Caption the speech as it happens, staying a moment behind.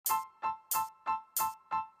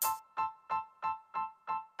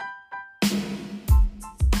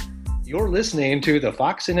You're listening to the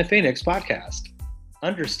Fox and the Phoenix podcast,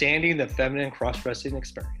 understanding the feminine cross-dressing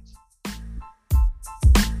experience.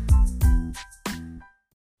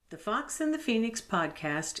 The Fox and the Phoenix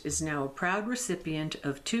podcast is now a proud recipient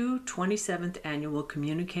of two 27th Annual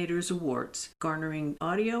Communicators Awards, garnering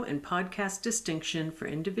audio and podcast distinction for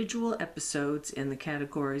individual episodes in the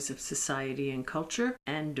categories of society and culture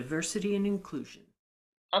and diversity and inclusion.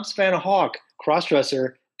 I'm Savannah Hawk,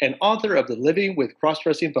 crossdresser and author of the Living with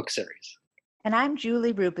Crossdressing book series. And I'm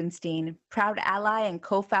Julie Rubenstein, proud ally and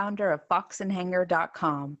co-founder of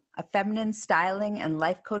foxandhanger.com, a feminine styling and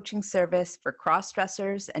life coaching service for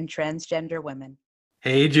crossdressers and transgender women.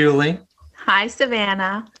 Hey, Julie. Hi,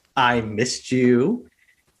 Savannah. I missed you.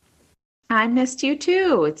 I missed you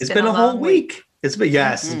too. It's been a whole week. It's been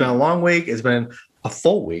It's been a long week. It's been a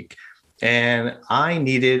full week. And I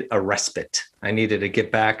needed a respite. I needed to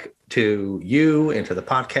get back to you and to the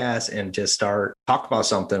podcast and just start talk about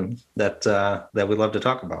something that we love to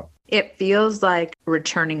talk about. It feels like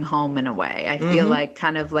returning home in a way. I feel like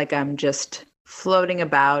kind of like I'm just floating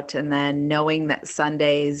about, and then knowing that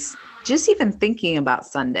Sundays, just even thinking about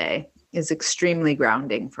Sunday is extremely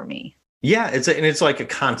grounding for me. Yeah, it's like a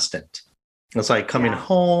constant. It's like coming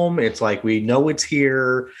home. It's like we know it's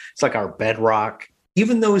here. It's like our bedrock.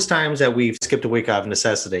 Even those times that we've skipped a week out of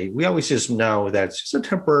necessity, we always just know that it's just a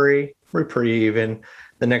temporary reprieve, and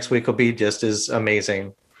the next week will be just as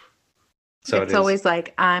amazing. So it's always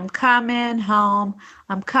like, I'm coming home.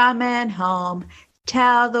 I'm coming home.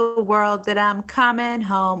 Tell the world that I'm coming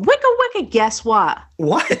home. Wicca, guess what?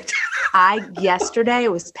 What? Yesterday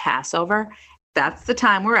it was Passover. That's the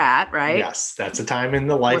time we're at, right? Yes, that's the time in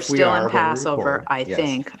the life we're still in Passover, I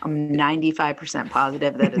think. I'm 95%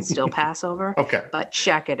 positive that it's still Passover. Okay. But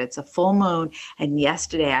check it. It's a full moon. And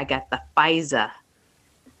yesterday I got the Pfizer.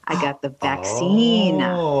 I got the vaccine.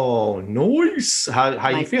 Oh, nice. How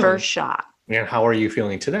you feeling? My first shot. And how are you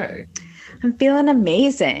feeling today? I'm feeling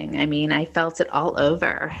amazing. I mean, I felt it all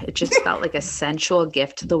over. It just felt like a sensual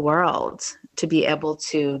gift to the world to be able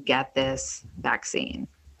to get this vaccine.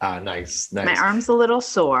 Nice. My arm's a little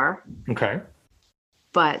sore. Okay.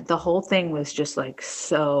 But the whole thing was just like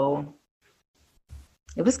it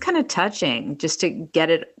was kind of touching just to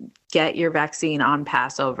get your vaccine on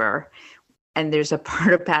Passover. And there's a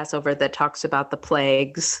part of Passover that talks about the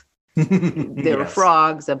plagues. There were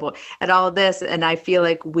frogs and all of this. And I feel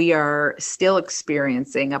like we are still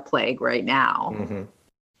experiencing a plague right now.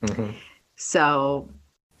 So,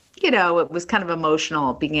 it was kind of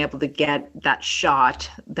emotional being able to get that shot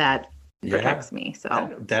that protects me.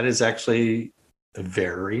 So that is actually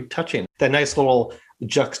very touching. That nice little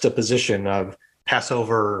juxtaposition of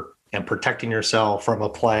Passover and protecting yourself from a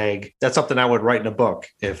plague. That's something I would write in a book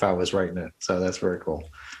if I was writing it. So that's very cool.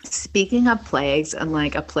 Speaking of plagues, and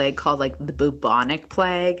like a plague called like the bubonic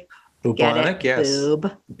plague. Bubonic, yes.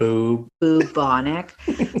 Bubonic.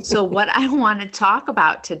 So what I want to talk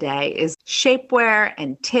about today is shapewear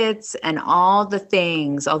and tits and all the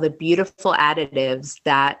things, all the beautiful additives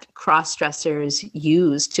that cross-dressers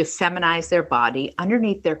use to feminize their body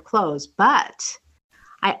underneath their clothes. But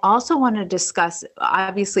I also want to discuss,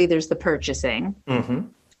 obviously there's the purchasing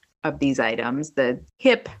of these items, the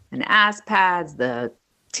hip and ass pads, the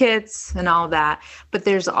tits and all that. But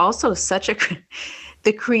there's also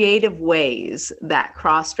the creative ways that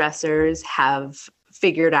cross-dressers have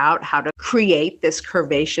figured out how to create this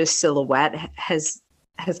curvaceous silhouette has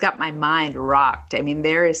got my mind rocked. I mean,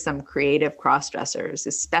 there is some creative cross-dressers,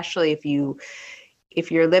 especially if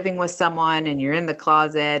you're living with someone and you're in the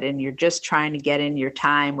closet and you're just trying to get in your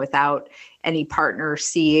time without any partner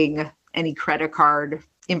seeing any credit card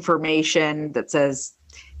information that says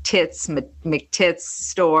tits, McTits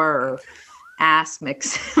store, or ass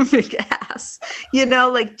McAss,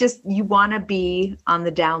 just you want to be on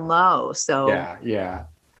the down low. So yeah.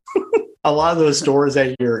 A lot of those stores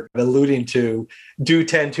that you're alluding to do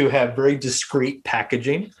tend to have very discreet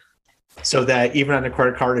packaging, so that even on a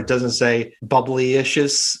credit card it doesn't say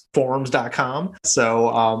bodacious.com.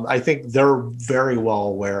 So I think they're very well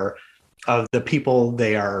aware of the people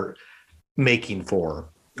they are making for.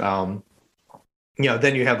 Then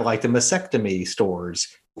you have like the mastectomy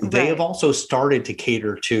stores. They have also started to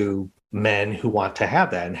cater to men who want to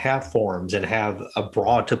have that and have forms and have a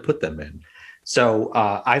bra to put them in. So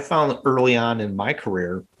I found early on in my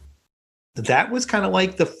career, that was kind of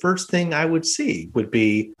like the first thing I would see would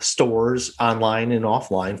be stores online and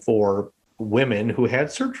offline for women who had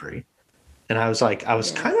surgery. And I was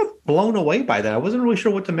kind of blown away by that. I wasn't really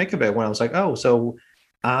sure what to make of it when I was like, oh, so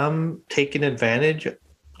I'm taking advantage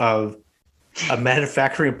of a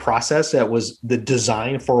manufacturing process that was the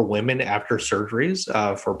design for women after surgeries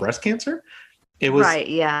for breast cancer. It was right.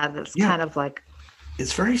 Yeah. That's kind of like,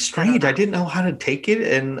 it's very strange. I didn't know how to take it.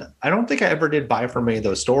 And I don't think I ever did buy from any of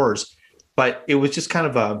those stores, but it was just kind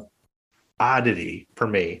of a oddity for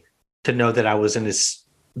me to know that I was in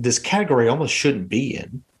this category I almost shouldn't be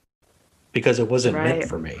in because it wasn't meant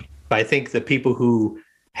for me. But I think the people who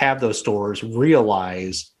have those stores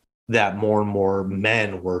realize that more and more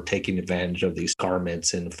men were taking advantage of these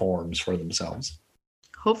garments and forms for themselves.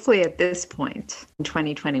 Hopefully at this point in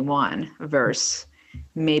 2021 versus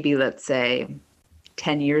maybe, let's say,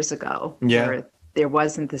 10 years ago, where there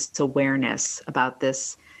wasn't this awareness about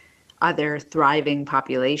this other thriving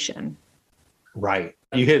population. Right.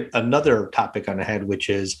 You hit another topic on the head, which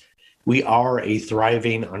is we are a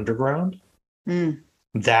thriving underground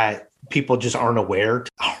that people just aren't aware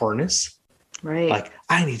to harness. Right. Like,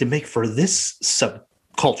 I need to make for this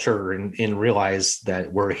subculture and realize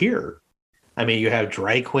that we're here. I mean, you have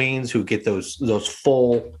drag queens who get those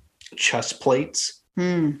full chest plates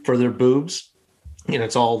for their boobs. You know,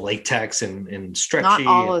 it's all latex and stretchy. Not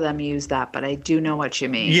all of them use that, but I do know what you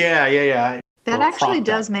mean. Yeah. That actually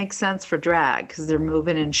does make sense for drag because they're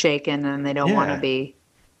moving and shaking and they don't want to be...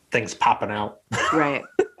 Things popping out. Right.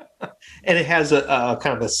 And it has a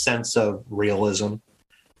kind of a sense of realism.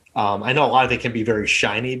 I know a lot of it can be very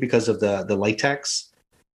shiny because of the latex,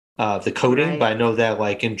 the coating, but I know that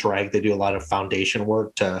like in drag, they do a lot of foundation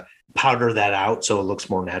work to powder that out so it looks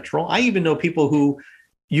more natural. I even know people who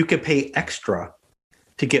you could pay extra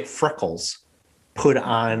to get freckles put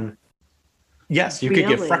on. Yes, you could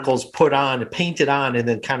get freckles put on, painted on, and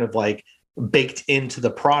then kind of like baked into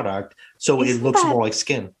the product so it looks more like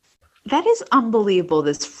skin. That is unbelievable,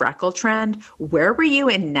 this freckle trend. Where were you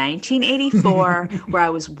in 1984 where I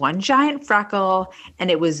was one giant freckle and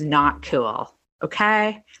it was not cool?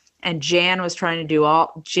 Okay. And Jan was trying to do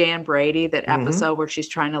Jan Brady, that episode where she's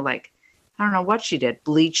trying to like, I don't know what she did,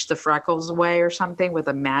 bleach the freckles away or something with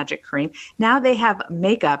a magic cream. Now they have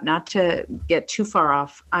makeup, not to get too far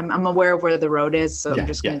off. I'm aware of where the road is, so I'm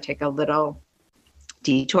just going to take a little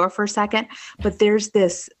detour for a second. But there's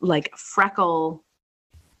this like freckle.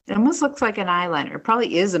 It almost looks like an eyeliner. It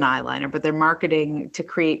probably is an eyeliner, but they're marketing to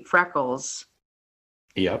create freckles.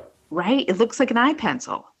 Yep. Right? It looks like an eye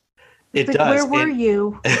pencil. It like, does. Where were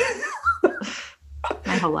you?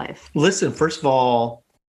 My whole life. Listen, first of all,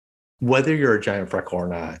 whether you're a giant freckle or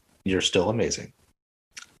not, you're still amazing.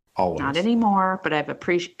 Always. Not anymore, but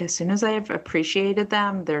as soon as I've appreciated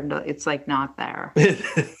them, it's like not there.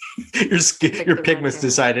 Your pigments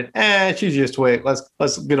decided, she's just wait.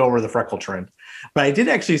 Let's get over the freckle trend. But I did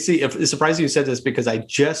actually see. It's surprising you said this because I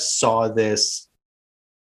just saw this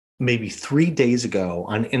maybe 3 days ago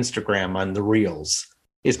on Instagram on the Reels.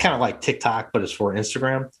 It's kind of like TikTok, but it's for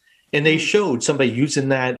Instagram. And they showed somebody using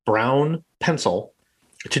that brown pencil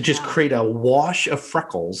to just create a wash of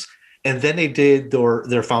freckles. And then they did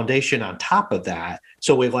their foundation on top of that.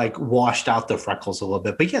 So it like washed out the freckles a little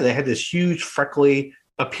bit. But yeah, they had this huge freckly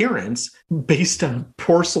appearance based on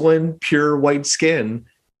porcelain, pure white skin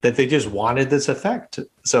that they just wanted this effect.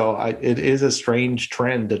 So it is a strange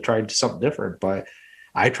trend to try something different, but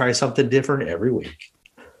I try something different every week.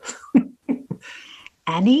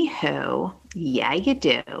 Anywho, yeah, you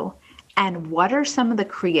do. And what are some of the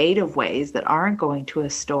creative ways that aren't going to a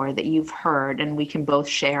store that you've heard, and we can both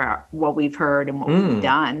share what we've heard and what we've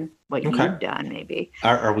done, what you've done, maybe.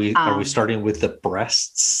 Are we starting with the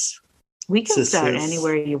breasts? We can start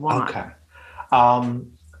anywhere you want. Okay.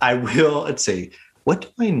 I will. Let's see. What do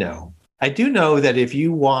I know? I do know that if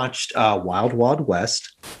you watched Wild Wild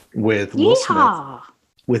West with Will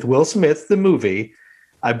Smith, the movie,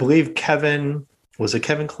 I believe Kevin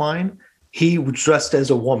Kline? He was dressed as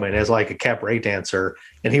a woman, as like a cabaret dancer,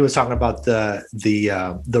 and he was talking about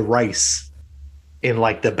the rice in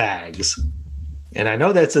like the bags. And I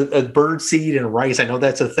know that's a bird seed and rice. I know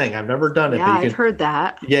that's a thing. I've never done it. Yeah, I've heard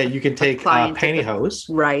that. Yeah, you can take pantyhose.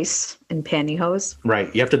 Rice and pantyhose.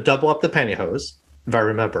 Right. You have to double up the pantyhose, if I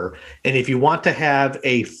remember. And if you want to have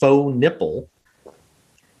a faux nipple,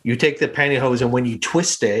 you take the pantyhose and when you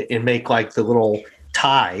twist it and make like the little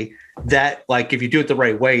tie, that like if you do it the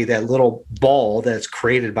right way, that little ball that's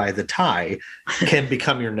created by the tie can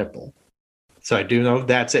become your nipple. So I do know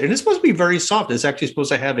that's it. And it's supposed to be very soft. It's actually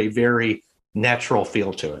supposed to have a very natural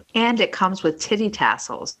feel to it. And it comes with titty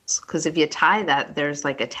tassels, because if you tie that, there's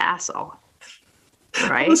like a tassel,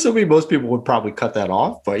 right? I'm assuming most people would probably cut that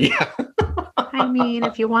off, but yeah. I mean,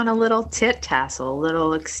 if you want a little tit tassel, a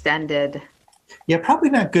little extended. Yeah, probably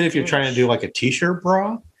not good if you're trying to do like a t-shirt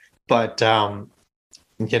bra, but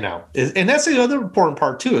you know, and that's the other important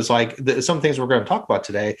part too, is like some things we're going to talk about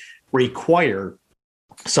today require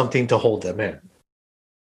something to hold them in.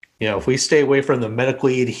 You know, if we stay away from the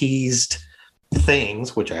medically adhesed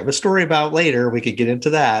things, which I have a story about later. We could get into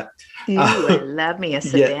that. Ooh, I love me a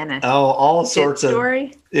Savannah. Yeah, all sorts of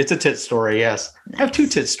story. It's a tit story. Yes, Nice. I have 2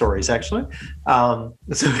 tit stories actually. So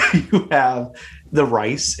you have the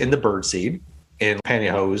rice and the birdseed in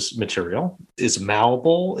pantyhose material is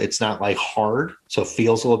malleable. It's not like hard, so it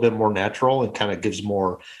feels a little bit more natural and kind of gives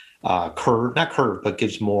more curve, not curve, but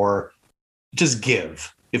gives more just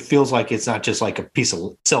give. It feels like it's not just like a piece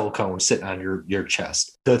of silicone sitting on your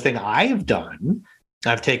chest. The thing I have done,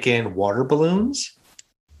 I've taken water balloons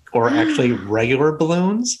or actually regular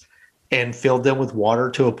balloons and filled them with water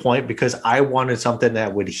to a point because I wanted something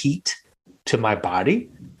that would heat to my body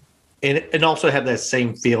and also have that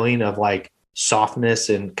same feeling of like softness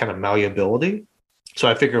and kind of malleability. So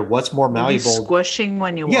I figured what's more malleable? Squishing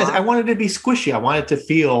when you walk? Yes, I wanted it to be squishy. I wanted to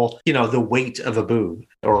feel, the weight of a boob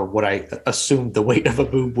or what I assumed the weight of a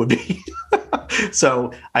boob would be.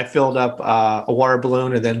 So I filled up a water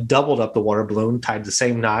balloon and then doubled up the water balloon, tied the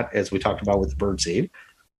same knot as we talked about with the birdseed.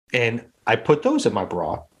 And I put those in my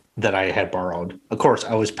bra that I had borrowed. Of course,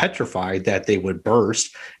 I was petrified that they would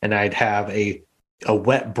burst and I'd have a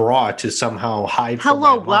wet bra to somehow hide from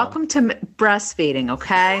my mom. Welcome to breastfeeding,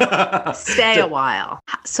 okay? Stay a while.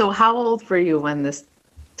 So how old were you when this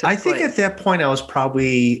took I think place? at that point I was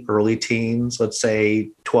probably early teens, let's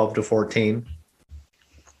say 12 to 14.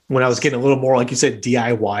 When I was getting a little more, like you said,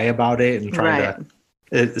 DIY about it and trying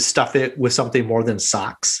to stuff it with something more than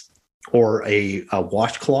socks or a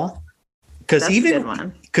washcloth. Because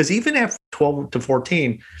even at 12 to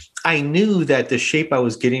 14, I knew that the shape I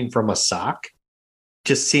was getting from a sock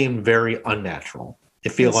just seemed very unnatural. It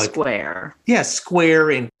feels like square. Yeah, square,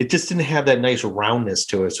 and it just didn't have that nice roundness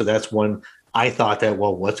to it. So that's when I thought that,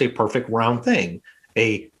 well, what's a perfect round thing?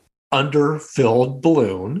 A underfilled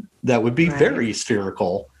balloon that would be very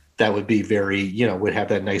spherical. That would be very, would have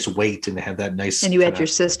that nice weight and have that nice. And you had your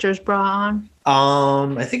sister's bra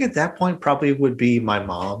on? I think at that point probably would be my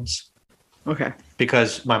mom's. Okay.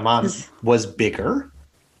 Because my mom was bigger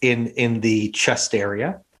in the chest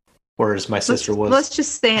area. Whereas my sister was. Let's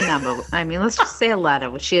just say a number. Let's just say a letter.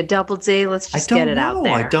 Was she a double D? Let's just get it out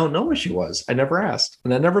there. I don't know what she was. I never asked,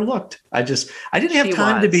 and I never looked. I didn't have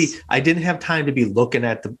time to be. I didn't have time to be looking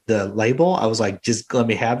at the label. I was like, just let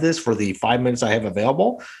me have this for the 5 minutes I have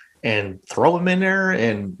available, and throw them in there,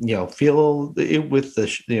 and feel it with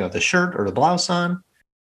the the shirt or the blouse on,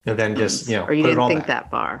 and then just Or you put didn't it all think back. that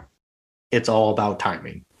far. It's all about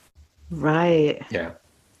timing, right? Yeah.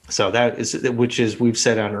 So that is, which is, we've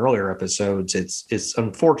said on earlier episodes, it's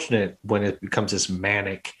unfortunate when it becomes this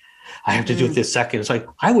manic. I have to do it this second. It's like,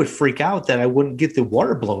 I would freak out that I wouldn't get the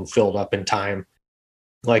water balloon filled up in time.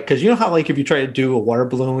 Like, cause you know how like, if you try to do a water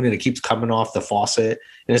balloon and it keeps coming off the faucet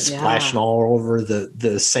and it's splashing all over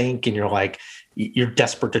the sink and you're like, you're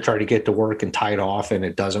desperate to try to get to work and tie it off and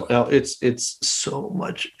it doesn't. Well, it's so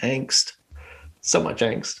much angst, so much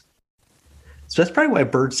angst. So that's probably why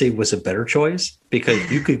birdseed was a better choice, because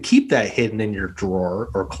you could keep that hidden in your drawer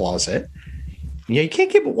or closet. You can't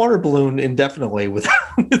keep a water balloon indefinitely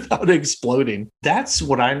without exploding. That's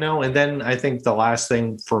what I know. And then I think the last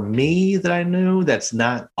thing for me that I knew that's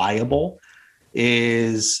not viable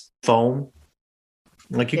is foam.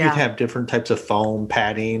 Like you could have different types of foam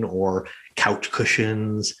padding or couch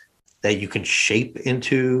cushions that you can shape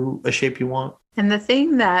into a shape you want. And the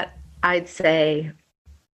thing that I'd say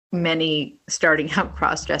many starting out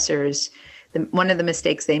cross-dressers, one of the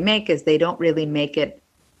mistakes they make is they don't really make it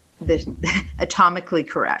atomically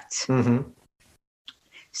correct. Mm-hmm.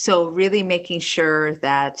 So really making sure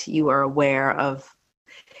that you are aware of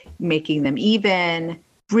making them even,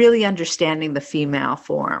 really understanding the female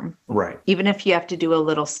form. Right. Even if you have to do a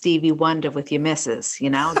little Stevie Wonder with your missus,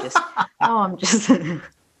 just, I'm just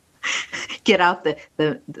get out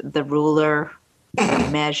the ruler,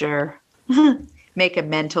 measure, make a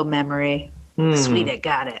mental memory. Sweet, I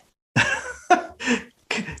got it.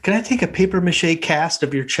 Can I take a paper mache cast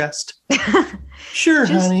of your chest? Sure,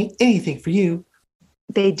 honey. Anything for you.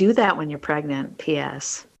 They do that when you're pregnant,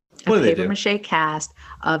 P.S. What do they do? Paper mache cast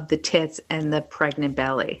of the tits and the pregnant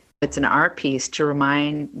belly. It's an art piece to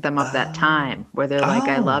remind them of that time where they're like,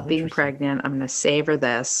 I love being pregnant. I'm going to savor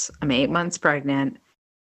this. I'm 8 months pregnant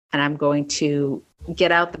and I'm going to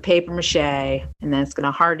get out the paper mache and then it's going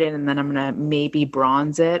to harden and then I'm going to maybe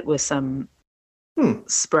bronze it with some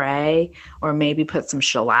spray or maybe put some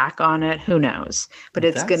shellac on it. Who knows? But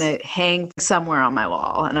it's going to hang somewhere on my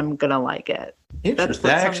wall and I'm going to like it. Interesting.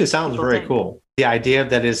 That actually sounds very cool. The idea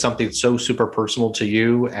that is something so super personal to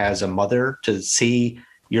you as a mother to see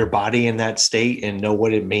your body in that state and know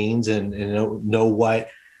what it means and know what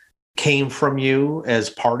came from you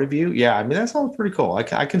as part of you. Yeah, I mean, that sounds pretty cool.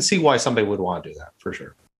 I can see why somebody would want to do that for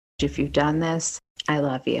sure. If you've done this, I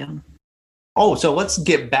love you. Oh, so let's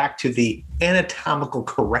get back to the anatomical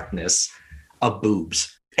correctness of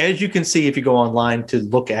boobs. As you can see, if you go online to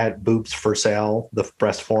look at boobs for sale, the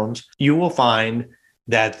breast forms, you will find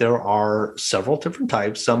that there are several different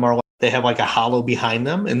types. Some are they have like a hollow behind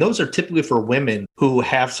them, and those are typically for women who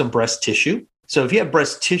have some breast tissue. So if you have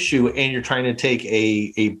breast tissue and you're trying to take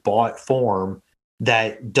a bought form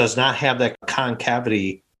that does not have that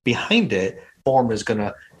concavity behind it, form is going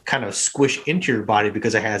to kind of squish into your body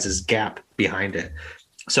because it has this gap behind it.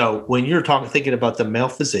 So when you're thinking about the male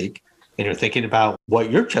physique and you're thinking about what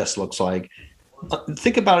your chest looks like,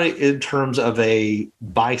 think about it in terms of a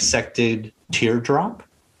bisected teardrop,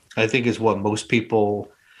 I think is what most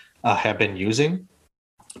people have been using,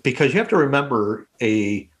 because you have to remember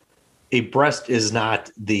a breast is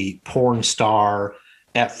not the porn star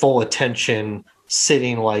at full attention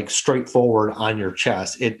sitting like straight forward on your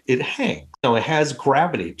chest. It hangs. So it has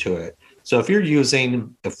gravity to it. So if you're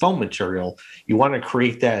using a foam material, you want to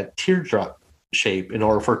create that teardrop shape in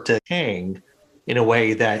order for it to hang in a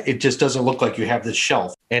way that it just doesn't look like you have this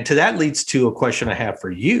shelf. And to that leads to a question I have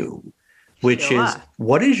for you, which is,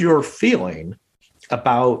 what is your feeling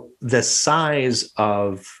about the size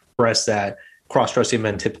of breasts that cross-dressing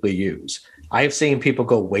men typically use? I have seen people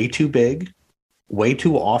go way too big, way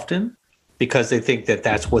too often, because they think that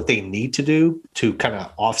that's what they need to do to kind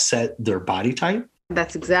of offset their body type.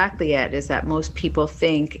 That's exactly it, is that most people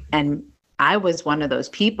think, and I was one of those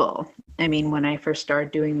people. I mean, when I first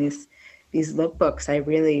started doing these lookbooks, I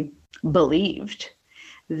really believed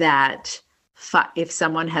that if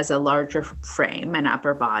someone has a larger frame and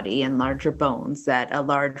upper body and larger bones, that a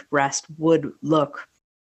large breast would look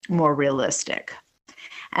more realistic.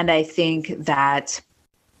 And I think that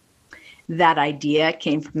idea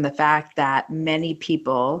came from the fact that many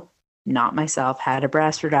people, not myself, had a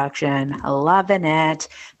breast reduction, loving it,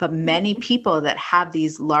 but many people that have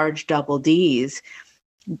these large double Ds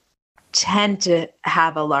tend to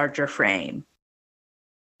have a larger frame.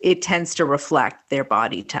 It tends to reflect their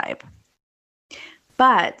body type.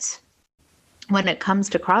 But when it comes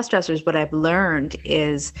to cross-dressers, what I've learned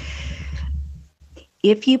is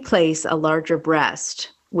if you place a larger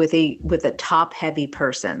breast with a top-heavy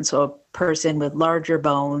person, so a person with larger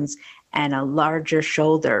bones and a larger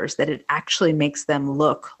shoulders, that it actually makes them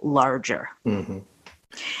look larger. Mm-hmm.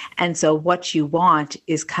 And so what you want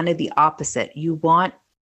is kind of the opposite. You want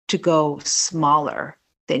to go smaller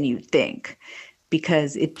than you think,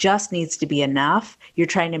 because it just needs to be enough. You're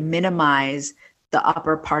trying to minimize the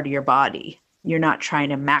upper part of your body. You're not trying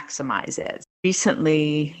to maximize it.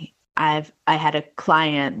 Recently, I had a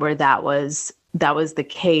client where that was the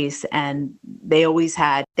case, and they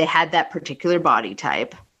had that particular body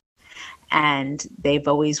type, and they've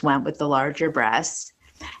always went with the larger breasts.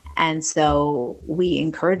 And so we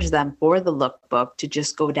encourage them for the lookbook to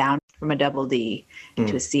just go down from a double D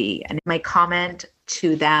to a C. And my comment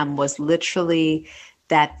to them was literally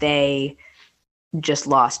that they just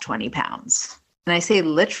lost 20 pounds. And I say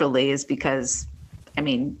literally is because, I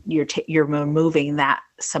mean, you're removing that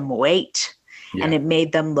some weight, and it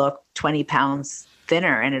made them look 20 pounds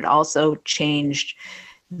thinner. And it also changed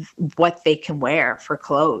what they can wear for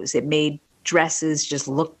clothes. It made dresses just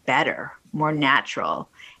look better, more natural,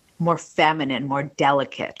 more feminine, more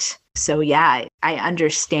delicate. So yeah, I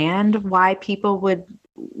understand why people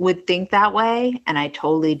would think that way, and I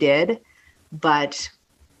totally did. But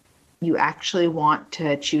you actually want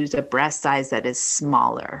to choose a breast size that is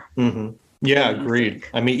smaller. Mm-hmm. Yeah, agreed.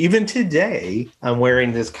 I mean, even today, I'm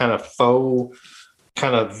wearing this kind of faux,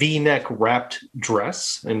 kind of V-neck wrapped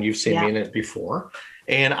dress, and you've seen me in it before.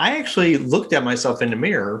 And I actually looked at myself in the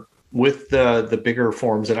mirror with the bigger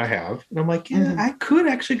forms that I have, and I'm like, I could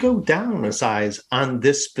actually go down a size on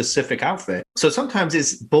this specific outfit. So sometimes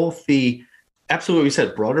it's both absolutely, we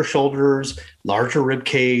said, broader shoulders, larger rib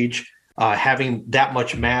cage. Having that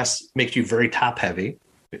much mass makes you very top heavy,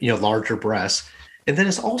 larger breasts. And then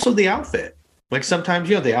it's also the outfit. Like sometimes,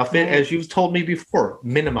 the outfit, as you've told me before,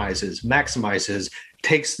 minimizes, maximizes,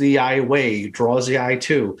 takes the eye away, draws the eye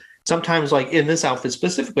too. Sometimes, like in this outfit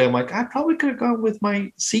specifically, I'm like, I probably could have gone with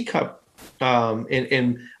my C cup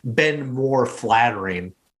and been more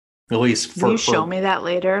flattering, at least for. Will you show me that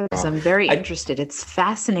later? Because I'm very interested. It's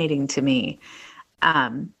fascinating to me.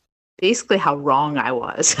 Basically how wrong I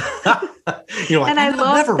was. And I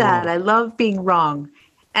love that. I love being wrong.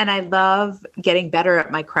 And I love getting better at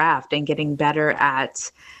my craft and getting better at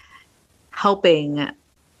helping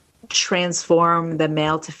transform the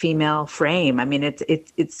male to female frame. I mean,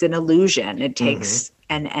 it's an illusion. It takes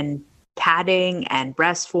and padding and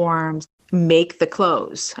breast forms make the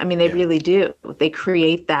clothes. I mean, they really do. They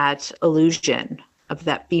create that illusion of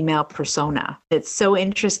that female persona. It's so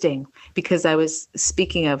interesting because I was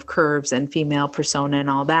speaking of curves and female persona and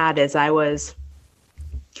all that as I was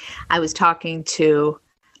talking to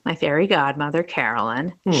my fairy godmother,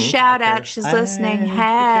 Carolyn. Shout out, she's listening.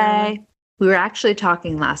 Hey. We were actually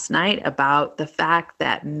talking last night about the fact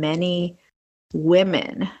that many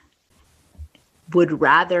women would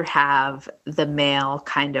rather have the male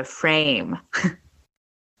kind of frame.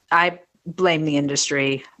 I blame the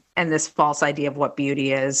industry and this false idea of what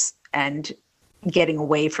beauty is, and getting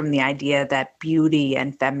away from the idea that beauty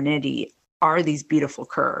and femininity are these beautiful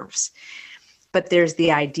curves. But there's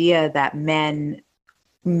the idea that men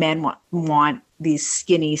want these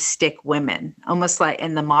skinny stick women, almost like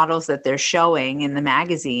in the models that they're showing in the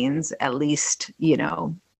magazines, at least,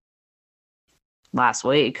 last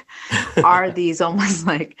week, are these almost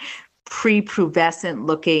like prepubescent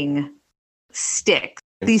looking sticks.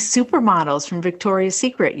 These supermodels from Victoria's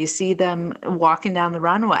Secret, you see them walking down the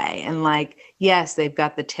runway and yes, they've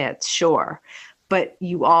got the tits, sure. But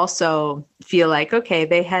you also feel like, okay,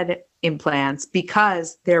 they had implants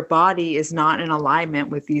because their body is not in alignment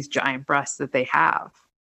with these giant breasts that they have.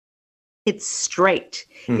 It's straight.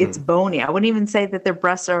 It's bony. I wouldn't even say that their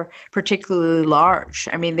breasts are particularly large.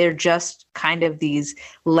 I mean, they're just kind of these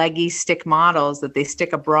leggy stick models that they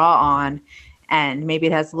stick a bra on, and maybe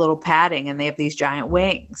it has a little padding and they have these giant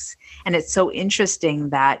wings. And it's so interesting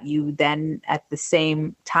that you then at the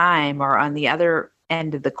same time, or on the other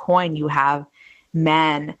end of the coin, you have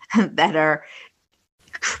men that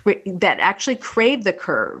actually crave the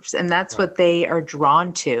curves, and that's what they are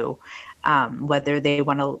drawn to, whether they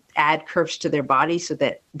want to add curves to their body so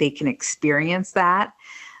that they can experience that,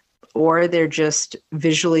 or they're just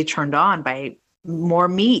visually turned on by more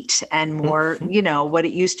meat and more, what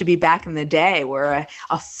it used to be back in the day, where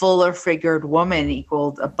a fuller figured woman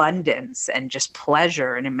equaled abundance and just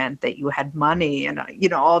pleasure, and it meant that you had money and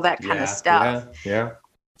all that kind of stuff.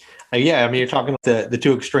 Yeah, I mean, you're talking about the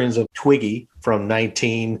two extremes of Twiggy from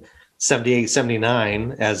 1978,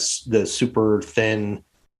 79 as the super thin,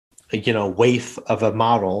 waif of a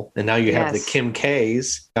model. And now you have the Kim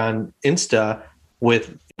K's on Insta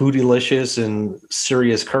with bootylicious and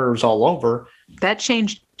serious curves all over. That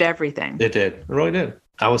changed everything. It did. It really did.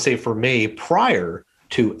 I would say for me, prior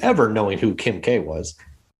to ever knowing who Kim K was,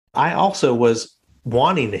 I also was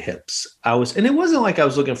wanting the hips. And it wasn't like I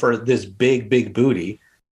was looking for this big booty.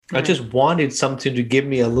 I just wanted something to give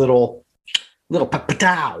me a little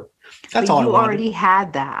pa-pa-dow. That's all I wanted. You already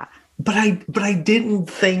had that. But I didn't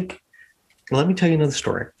think. Let me tell you another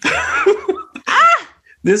story.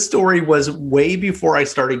 This story was way before I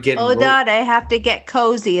started getting. Oh, Dad, I have to get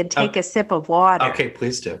cozy and take a sip of water. Okay,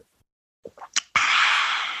 please do.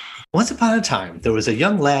 Once upon a time, there was a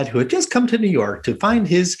young lad who had just come to New York to find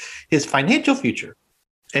his financial future,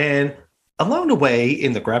 and along the way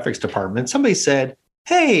in the graphics department, somebody said,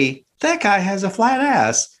 "Hey, that guy has a flat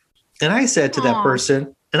ass." And I said to that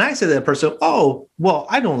person, "Oh, well,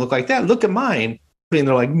 I don't look like that. Look at mine." And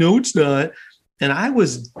they're like, "No, it's not." And I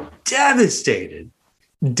was devastated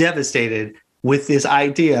with this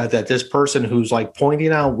idea that this person who's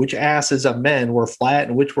pointing out which asses of men were flat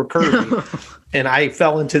and which were curvy. And I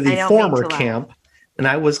fell into the former camp. And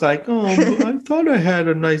I was like, "Oh, I thought I had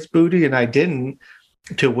a nice booty," and I didn't.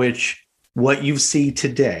 To which what you see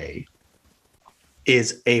today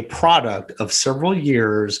is a product of several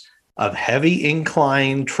years of heavy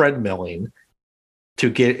incline treadmilling to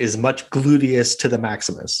get as much gluteus to the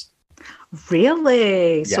maximus.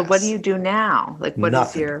 Really? Yes. So what do you do now? What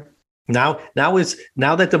Nothing. Is your now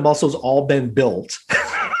that the muscle's all been built,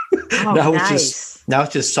 nice. Now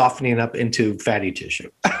it's just softening up into fatty tissue.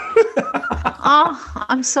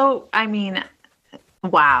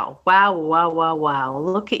 Wow.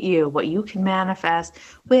 Look at you, what you can manifest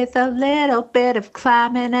with a little bit of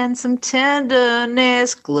climbing and some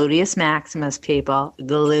tenderness. Gluteus maximus, people.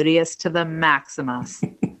 Gluteus to the maximus.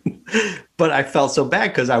 But I felt so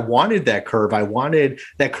bad because I wanted that curve. I wanted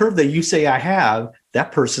that curve that you say I have.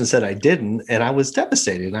 That person said I didn't, and I was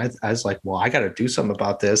devastated. And I was like, well, I got to do something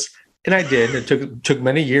about this. And I did. It took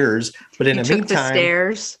many years. But in the meantime, the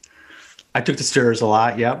stairs. I took the stairs a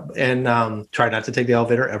lot, and tried not to take the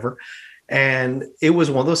elevator ever. And it was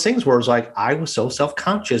one of those things where it was like I was so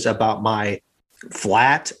self-conscious about my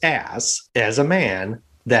flat ass as a man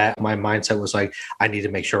that my mindset was like, I need to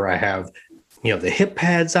make sure I have, the hip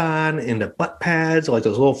pads on and the butt pads, like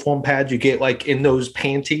those little foam pads you get in those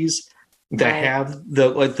panties that have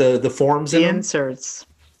the forms in them. Inserts.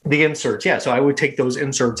 The inserts, yeah. So I would take those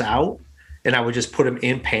inserts out and I would just put them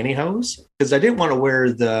in pantyhose because I didn't want to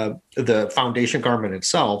wear the foundation garment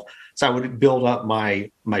itself. So I would build up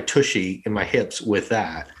my tushy and my hips with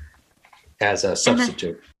that. as a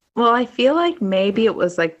substitute. Well, I feel like maybe it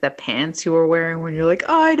was like the pants you were wearing when you're like,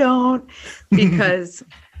 I don't, because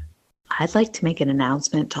I'd like to make an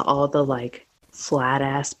announcement to all the like flat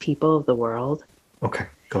ass people of the world. Okay,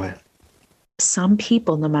 go ahead. Some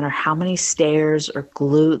people, no matter how many stairs or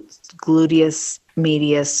gluteus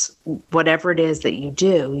medius, whatever it is that you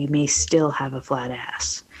do, you may still have a flat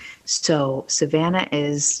ass. So Savannah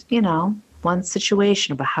is, one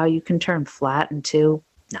situation about how you can turn flat into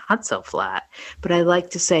not so flat. But I like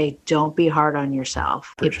to say, don't be hard on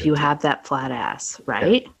yourself if you have that flat ass,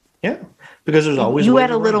 right? Yeah. Because there's always you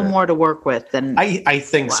had a little more to work with than I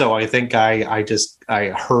think so. I think I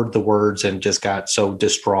heard the words and just got so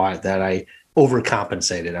distraught that I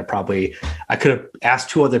overcompensated. I could have asked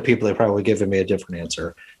two other people. They probably would have given me a different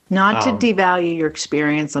answer. Not to devalue your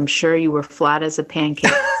experience. I'm sure you were flat as a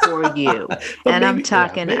pancake for you. And I'm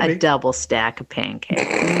talking a double stack of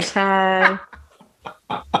pancakes. Okay.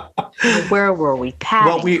 Where were we?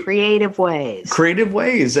 Patting creative ways. Creative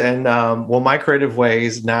ways. And my creative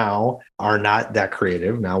ways now are not that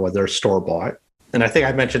creative now, whether they're store-bought. And I think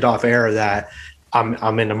I mentioned off air that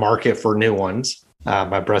I'm in the market for new ones.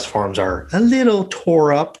 My breast forms are a little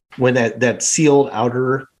tore up when that sealed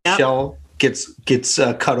outer shell gets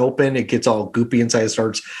cut open. It gets all goopy inside. It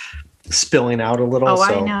starts spilling out a little.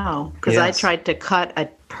 I know. Because I tried to cut a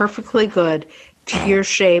perfectly good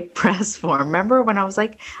tear-shaped breast form. Remember when I was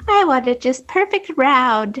like, I want it just perfect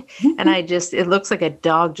round. And it looks like a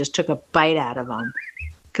dog just took a bite out of them.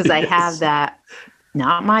 Because I have that,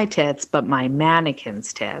 not my tits, but my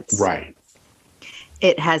mannequin's tits. Right.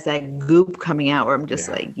 It has that goop coming out where I'm just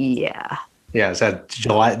like, yeah. Yeah, it's that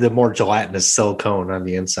the more gelatinous silicone on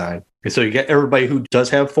the inside. And so you get everybody who does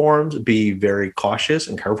have forms, be very cautious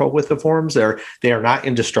and careful with the forms. They are not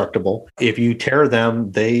indestructible. If you tear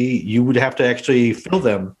them, you would have to actually fill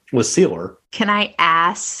them with sealer. Can I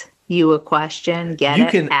ask you a question?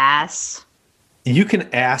 Ask. You can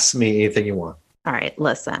ask me anything you want. All right,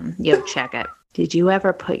 listen. Check it. Did you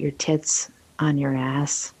ever put your tits on your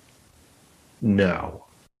ass? No.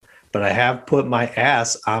 But I have put my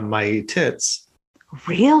ass on my tits.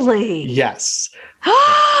 Really? Yes.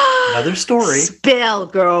 Another story. Spill,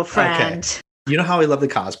 girlfriend. Okay. You know how I love the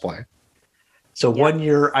cosplay. So one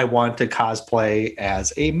year I wanted to cosplay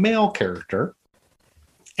as a male character.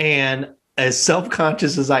 And as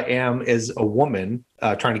self-conscious as I am as a woman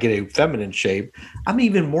trying to get a feminine shape, I'm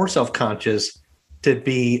even more self-conscious to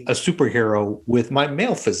be a superhero with my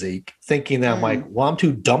male physique, thinking that I'm like, well, I'm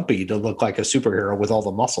too dumpy to look like a superhero with all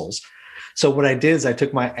the muscles. So what I did is I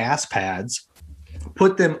took my ass pads,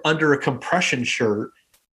 put them under a compression shirt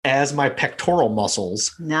as my pectoral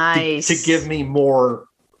muscles. Nice. To give me more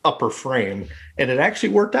upper frame. And it actually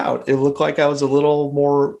worked out. It looked like I was a little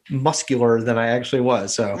more muscular than I actually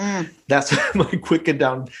was. So that's my quick and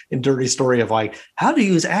down and dirty story of like, how to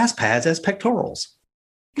use ass pads as pectorals.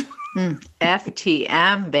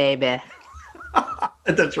 FTM, baby.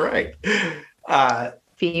 That's right.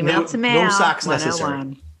 Female to male. No socks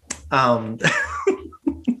necessary.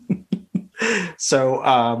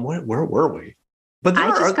 So where were we? But I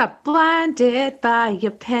just got blinded by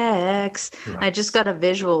your pecs. Nice. I just got a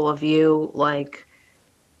visual of you like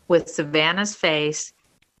with Savannah's face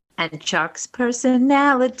and Chuck's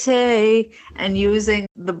personality and using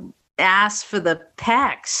the ass for the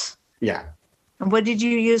pecs. Yeah. And what did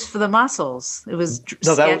you use for the muscles? It was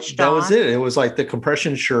that was it. It was like the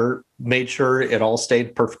compression shirt made sure it all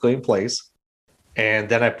stayed perfectly in place. And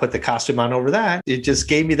then I put the costume on over that. It just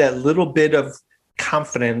gave me that little bit of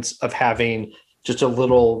confidence of having just a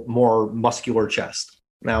little more muscular chest.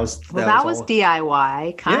 That was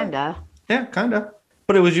DIY, kinda. Yeah, kinda.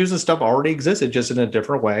 But it was using stuff already existed, just in a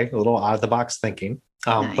different way, a little out of the box thinking.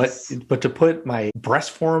 Nice. But to put my breast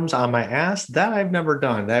forms on my ass, that I've never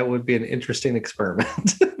done. That would be an interesting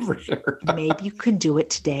experiment for sure. Maybe you can do it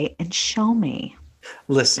today and show me.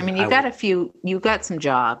 Listen, I mean, you got some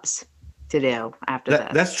jobs to do after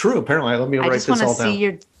that. That's true. Apparently, let me write this all down. I just want to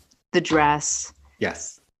see the dress.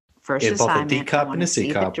 Yes. First in assignment. Both a D cup and a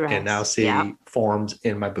C cup, and now see forms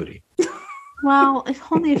in my booty. Well,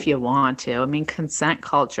 only if you want to. I mean, consent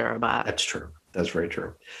culture, but that's true. That's very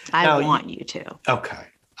true. I want you to. Okay.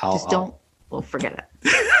 Well, forget it.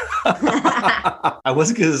 I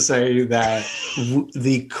was going to say that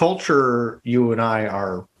the culture you and I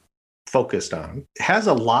are focused on has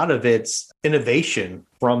a lot of its innovation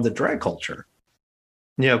from the drag culture.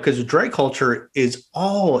 Because the drag culture has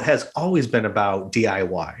always been about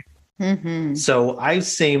DIY. Mm-hmm. So I've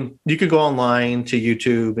seen, you could go online to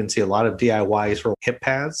YouTube and see a lot of DIYs for hip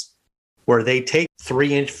pads where they take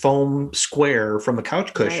 3-inch foam square from a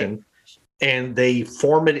couch cushion and they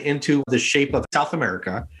form it into the shape of South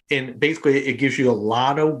America. And basically it gives you a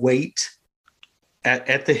lot of weight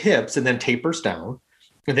at the hips and then tapers down.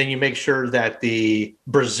 And then you make sure that the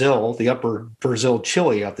upper Brazil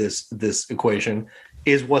chili of this equation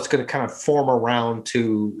is what's going to kind of form around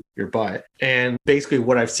to your butt. And basically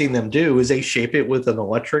what I've seen them do is they shape it with an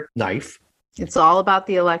electric knife. It's all about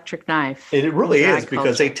the electric knife. And it really is,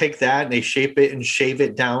 because they take that and they shape it and shave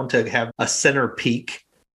it down to have a center peak.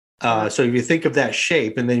 So if you think of that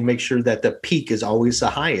shape, and then you make sure that the peak is always the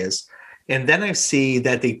highest. And then I see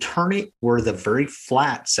that they turn it where the very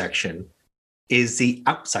flat section is the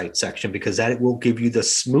outside section, because that will give you the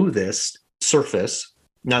smoothest surface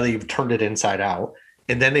now that you've turned it inside out.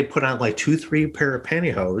 And then they put on like 2-3 pair of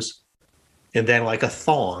pantyhose and then like a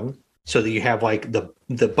thong, so that you have like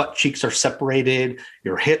the butt cheeks are separated,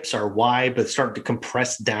 your hips are wide but starting to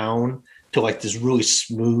compress down to like this really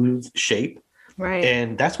smooth shape. Right.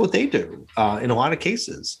 And that's what they do in a lot of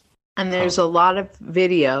cases. And there's a lot of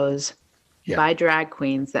videos by drag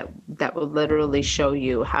queens that will literally show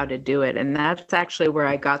you how to do it. And that's actually where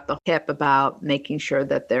I got the tip about making sure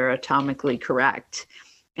that they're atomically correct.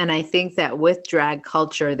 And I think that with drag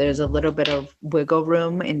culture, there's a little bit of wiggle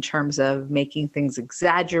room in terms of making things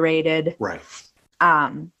exaggerated. Right.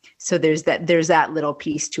 So there's that little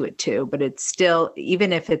piece to it too, but it's still,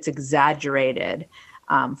 even if it's exaggerated,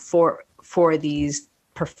 for these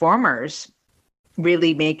performers,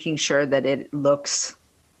 really making sure that it looks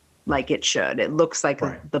like it should. It looks like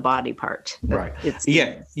the body part. Right.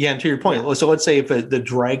 Yeah. And to your point, so let's say if the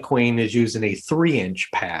drag queen is using a 3-inch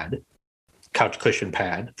pad, couch cushion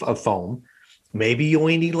pad of foam, maybe you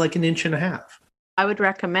only need like 1.5 inches. I would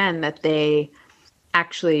recommend that they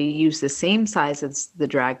actually use the same size as the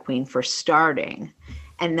drag queen for starting.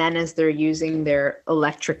 And then as they're using their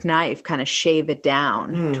electric knife, kind of shave it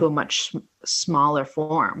down to a much smaller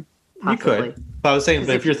form. Possibly. You could. But I was saying,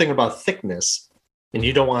 but if you're thinking about thickness and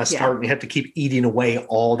you don't want to start and you have to keep eating away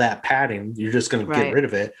all that padding, you're just going to get rid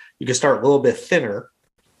of it. You can start a little bit thinner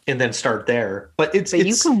and then start there. But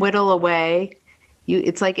you can whittle away.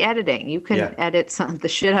 It's like editing. You can edit the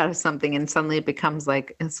shit out of something, and suddenly it becomes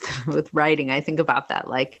like, with writing, I think about that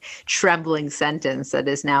like trembling sentence that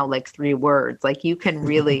is now like 3 words. Like you can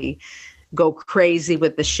really go crazy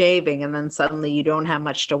with the shaving, and then suddenly you don't have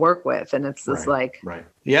much to work with, and it's this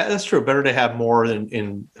yeah, that's true. Better to have more than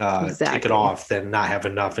take it off than not have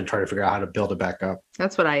enough and try to figure out how to build it back up.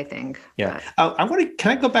 That's what I think. Yeah,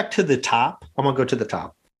 can I go back to the top? I'm gonna go to the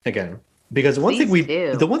top again, because the one thing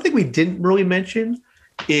we didn't really mention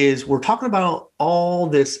is we're talking about all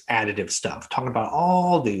this additive stuff, talking about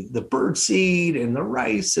all the bird seed and the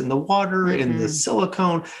rice and the water and the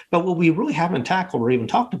silicone. But what we really haven't tackled or even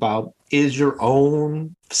talked about is your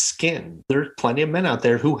own skin. There's plenty of men out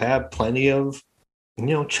there who have plenty of,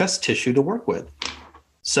 chest tissue to work with.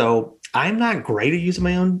 So I'm not great at using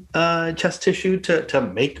my own chest tissue to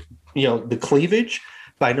make, the cleavage.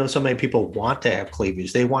 But I know so many people want to have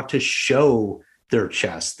cleavage. They want to show their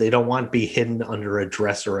chest. They don't want to be hidden under a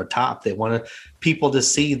dress or a top. They want people to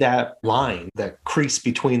see that line, that crease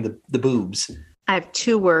between the boobs. I have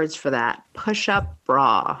 2 words for that. Push-up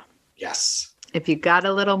bra. Yes. If you got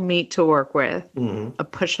a little meat to work with, a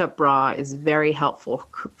push-up bra is very helpful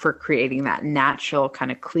for creating that natural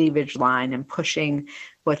kind of cleavage line and pushing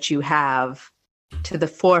what you have to the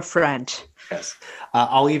forefront. Yes.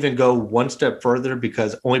 I'll even go one step further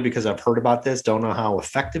because I've heard about this, don't know how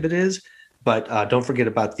effective it is. But don't forget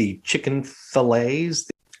about the chicken fillets.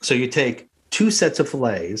 So you take 2 sets of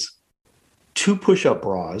fillets, 2 push-up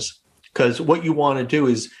bras, because what you want to do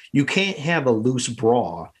is you can't have a loose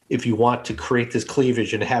bra if you want to create this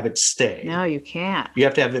cleavage and have it stay. No, you can't. You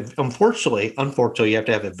have to have it, unfortunately, you have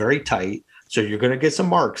to have it very tight. So you're going to get some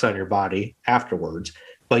marks on your body afterwards.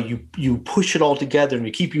 But you push it all together and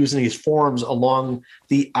you keep using these forms along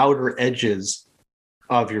the outer edges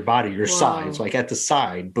of your body, your sides, like at the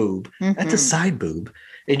side boob,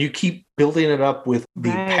 and you keep building it up with the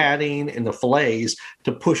padding and the fillets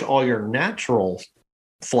to push all your natural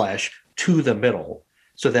flesh to the middle,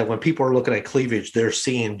 so that when people are looking at cleavage, they're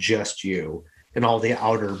seeing just you, and all the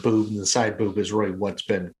outer boob and the side boob is really what's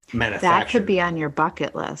been manufactured. That could be on your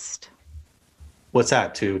bucket list. What's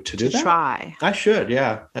that? To do that? Try. I should,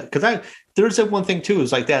 yeah, because there's that one thing too,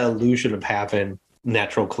 is like that illusion of having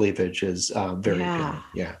natural cleavage is very good.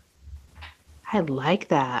 Yeah. I like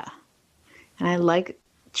that. And I like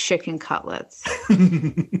chicken cutlets.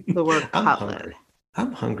 The word cutlet.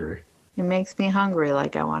 I'm hungry. It makes me hungry.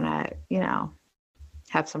 Like I want to,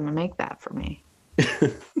 have someone make that for me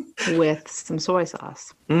with some soy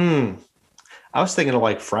sauce. I was thinking of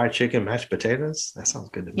like fried chicken, mashed potatoes. That sounds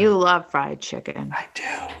good to me. You love fried chicken. I do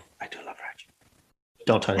love fried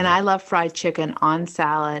Don't tell me. And I love fried chicken on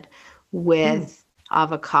salad with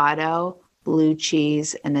avocado, blue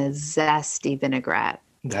cheese, and a zesty vinaigrette.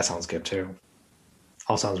 That sounds good too.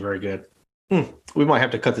 All sounds very good. We might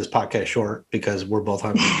have to cut this podcast short because we're both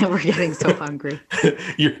hungry. We're getting so hungry.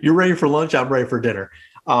 You're ready for lunch. I'm ready for dinner.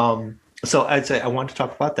 So I'd say I want to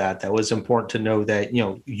talk about that. That was important to know that,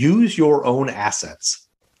 use your own assets,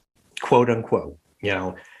 quote unquote,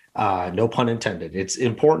 no pun intended. It's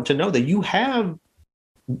important to know that you have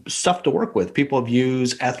stuff to work with. People have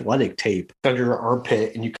used athletic tape under your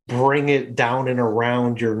armpit, and you can bring it down and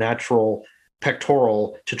around your natural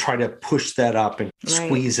pectoral to try to push that up and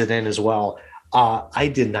squeeze it in as well. I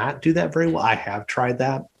did not do that very well. I have tried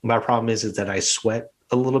that. My problem is that I sweat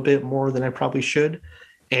a little bit more than I probably should.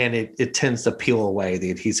 And it tends to peel away.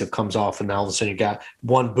 The adhesive comes off, and now all of a sudden you got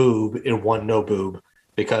one boob and one no boob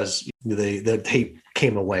because the tape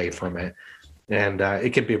came away from it. And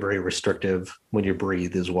it can be very restrictive when you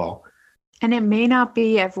breathe as well. And it may not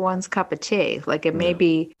be everyone's cup of tea. Like it may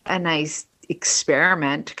be a nice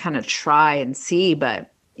experiment to kind of try and see,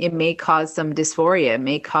 but it may cause some dysphoria. It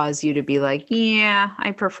may cause you to be like, yeah,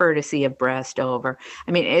 I prefer to see a breast over.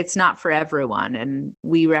 I mean, it's not for everyone. And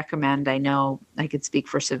we recommend, I know I could speak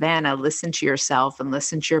for Savannah, listen to yourself and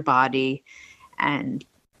listen to your body and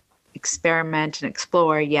experiment and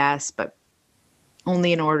explore, yes, but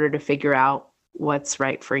only in order to figure out what's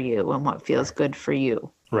right for you and what feels good for you.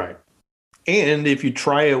 Right. And if you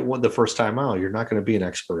try it the first time out, you're not going to be an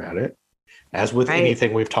expert at it. As with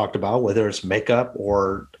anything we've talked about, whether it's makeup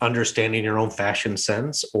or understanding your own fashion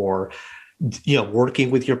sense or,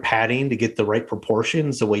 working with your padding to get the right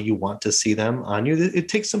proportions the way you want to see them on you, it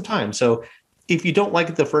takes some time. So if you don't like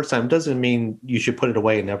it the first time, doesn't mean you should put it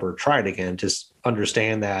away and never try it again. Just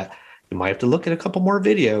understand that you might have to look at a couple more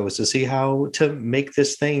videos to see how to make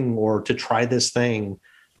this thing or to try this thing.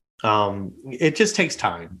 It just takes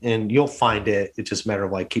time and you'll find it. It's just a matter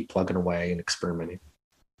of keep plugging away and experimenting.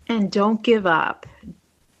 And don't give up.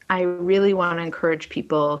 I really want to encourage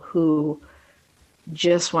people who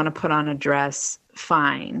just want to put on a dress.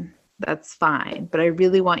 Fine. That's fine. But I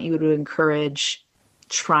really want you to encourage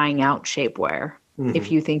trying out shapewear.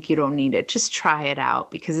 If you think you don't need it, just try it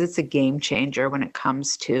out because it's a game changer when it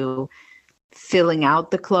comes to filling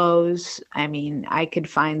out the clothes. I mean, I could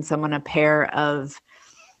find someone a pair of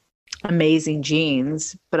amazing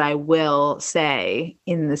jeans, but I will say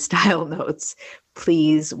in the style notes,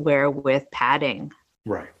 please wear with padding.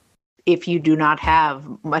 Right. If you do not have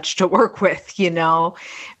much to work with,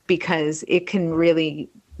 because it can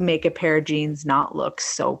really make a pair of jeans not look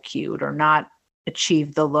so cute or not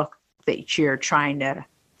achieve the look that you're trying to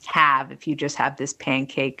have if you just have this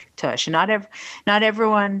pancake tush. And not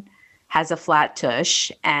everyone has a flat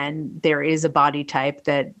tush, and there is a body type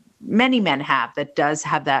that many men have that does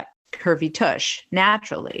have that curvy tush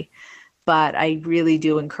naturally. But I really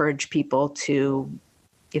do encourage people to,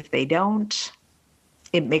 if they don't,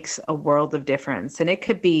 it makes a world of difference. And it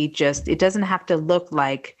could be it doesn't have to look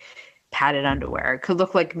like padded underwear. It could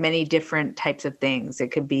look like many different types of things. It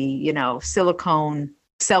could be, silicone,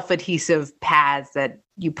 self-adhesive pads that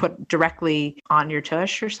you put directly on your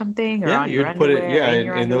tush or something, or on your underwear. Put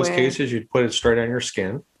it, in those cases, you'd put it straight on your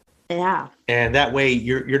skin. Yeah. And that way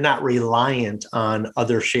you're not reliant on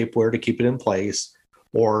other shapewear to keep it in place,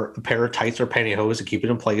 or a pair of tights or pantyhose to keep it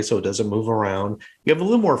in place so it doesn't move around. You have a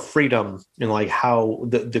little more freedom in how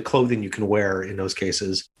the clothing you can wear in those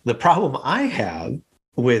cases. The problem I have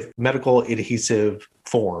with medical adhesive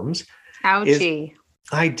forms ouchie. Is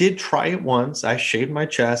I did try it once. I shaved my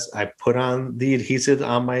chest. I put on the adhesive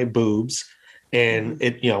on my boobs and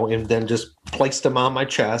and then just placed them on my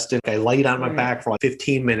chest. And I laid on my back for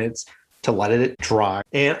 15 minutes to let it dry.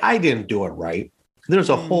 And I didn't do it right. There's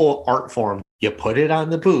a whole art form. You put it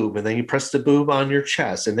on the boob and then you press the boob on your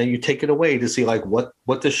chest and then you take it away to see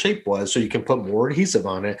what the shape was so you can put more adhesive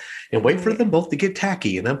on it and wait for them both to get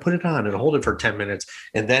tacky and then put it on and hold it for 10 minutes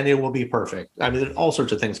and then it will be perfect. I mean, there's all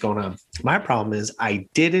sorts of things going on. My problem is I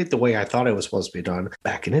did it the way I thought it was supposed to be done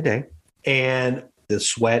back in the day, and the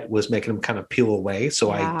sweat was making them kind of peel away.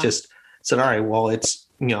 So I just said, all right, well, it's,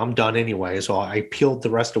 I'm done anyway. So I peeled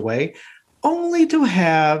the rest away only to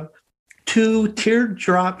have 2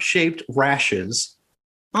 teardrop-shaped rashes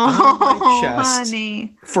on my chest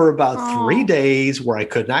for about 3 days where I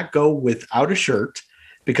could not go without a shirt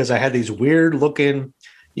because I had these weird-looking,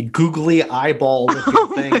 googly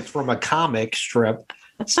eyeball-looking things from a comic strip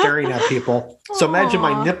staring at people. So imagine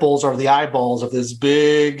my nipples are the eyeballs of this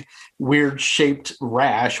big, weird-shaped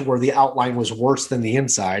rash where the outline was worse than the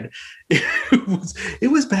inside. It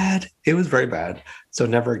was bad. It was very bad. So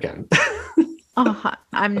never again. Oh,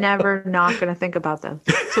 I'm never not going to think about them.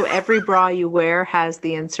 So every bra you wear has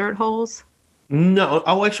the insert holes? No.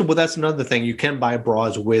 Oh, actually, well, that's another thing. You can buy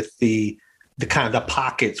bras with the kind of the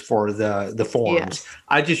pockets for the forms. Yes.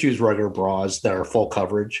 I just use regular bras that are full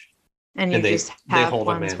coverage, And you and just they have hold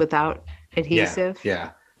them ones in. without Yeah, adhesive?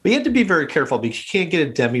 yeah. But you have to be very careful because you can't get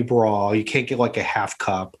a demi bra. You can't get like a half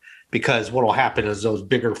cup because what will happen is those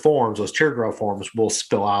bigger forms, those teardrop forms, will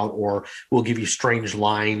spill out or will give you strange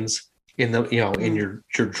lines in the in your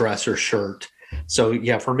dress or shirt. So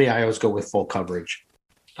yeah, for me, I always go with full coverage,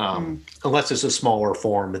 unless it's a smaller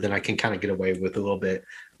form, and then I can kind of get away with a little bit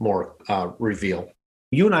more reveal.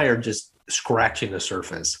 You and I are just scratching the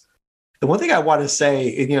surface. The one thing I want to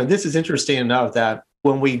say, this is interesting enough that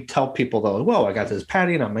when we tell people though, well, I got this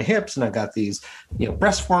padding on my hips and I got these,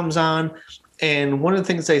 breast forms on. And one of the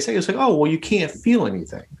things they say is like, oh, well, you can't feel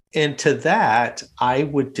anything. And to that, I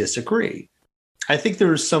would disagree. I think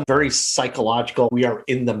there's some very psychological, we are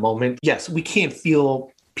in the moment. Yes, we can't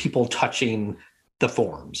feel people touching the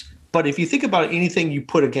forms. But if you think about anything you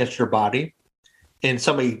put against your body and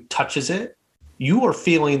somebody touches it, you are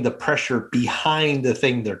feeling the pressure behind the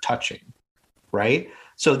thing they're touching, right?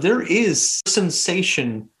 So there is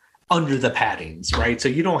sensation under the paddings, right? So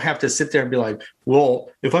you don't have to sit there and be like, well,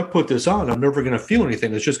 if I put this on, I'm never going to feel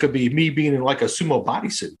anything. It's just going to be me being in like a sumo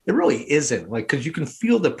bodysuit. It really isn't, like, because you can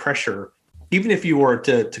feel the pressure. Even if you were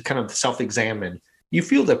to kind of self-examine, you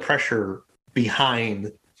feel the pressure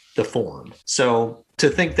behind the form. So to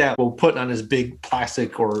think that we'll put on this big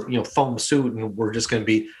plastic or foam suit and we're just going to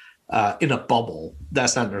be in a bubble,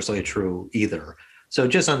 that's not necessarily true either. So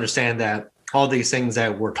just understand that all these things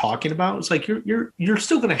that we're talking about, it's like you're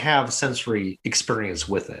still going to have sensory experience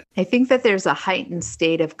with it. I think that there's a heightened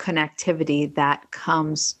state of connectivity that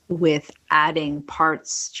comes with adding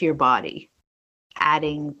parts to your body,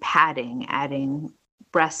 adding padding, adding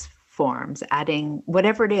breast forms, adding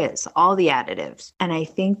whatever it is, all the additives. And I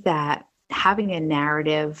think that having a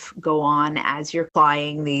narrative go on as you're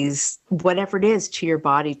applying these, whatever it is, to your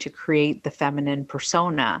body to create the feminine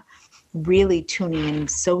persona, really tuning in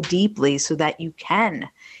so deeply so that you can,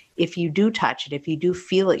 if you do touch it, if you do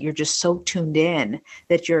feel it, you're just so tuned in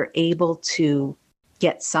that you're able to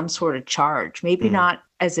get some sort of charge. Maybe not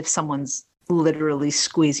as if someone's literally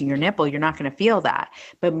squeezing your nipple, you're not going to feel that,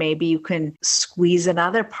 but maybe you can squeeze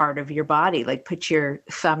another part of your body, like put your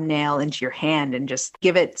thumbnail into your hand and just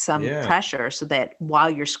give it some pressure so that while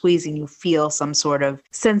you're squeezing, you feel some sort of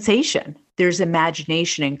sensation. There's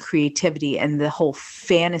imagination and creativity and the whole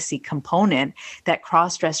fantasy component that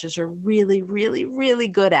cross-dressers are really, really, really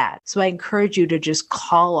good at. So I encourage you to just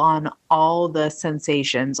call on all the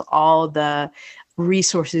sensations, all the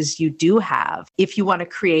resources you do have if you want to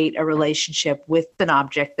create a relationship with an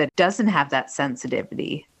object that doesn't have that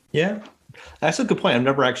sensitivity. Yeah, that's a good point. I've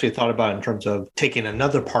never actually thought about it in terms of taking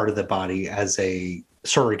another part of the body as a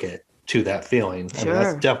surrogate to that feeling. Sure. I mean,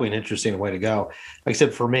 that's definitely an interesting way to go. Like I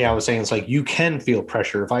said, for me, I was saying it's like you can feel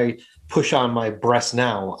pressure. If I push on my breast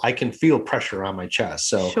now, I can feel pressure on my chest.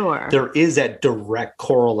 So there is that direct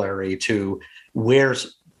corollary to where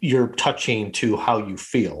you're touching to how you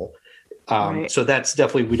feel. So that's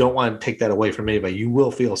definitely, we don't want to take that away from anybody. You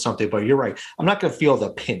will feel something, but you're right. I'm not going to feel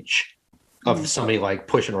the pinch of somebody like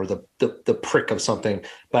pushing or the prick of something,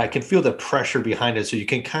 but I can feel the pressure behind it. So you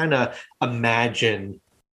can kind of imagine,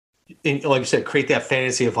 and like you said, create that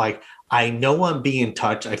fantasy of like, I know I'm being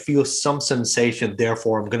touched. I feel some sensation.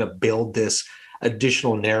 Therefore, I'm going to build this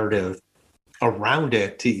additional narrative around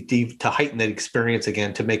it to heighten that experience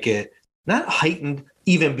again, to make it not heightened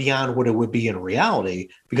even beyond what it would be in reality,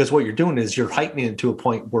 because what you're doing is you're heightening it to a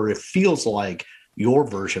point where it feels like your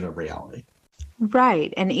version of reality.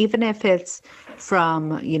 Right. And even if it's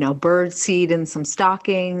from, bird seed and some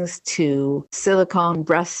stockings to silicone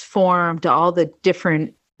breast form to all the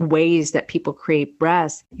different ways that people create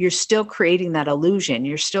breasts, you're still creating that illusion.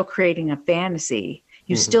 You're still creating a fantasy.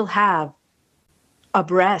 You still have a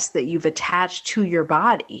breast that you've attached to your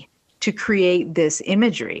body to create this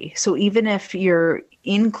imagery. So even if you're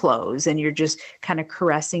in clothes and you're just kind of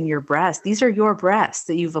caressing your breast, these are your breasts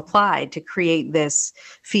that you've applied to create this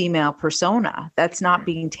female persona. That's not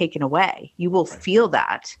being taken away. You will feel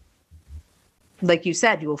that. Like you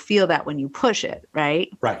said, you will feel that when you push it, right?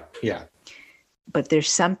 Right. Yeah. But there's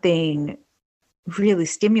something really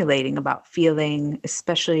stimulating about feeling,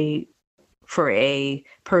 especially for a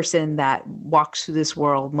person that walks through this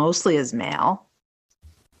world mostly as male,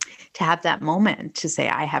 to have that moment to say,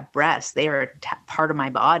 I have breasts, they are part of my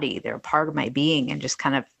body, they're part of my being, and just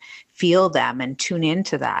kind of feel them and tune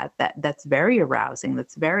into that. That's very arousing.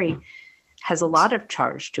 Has a lot of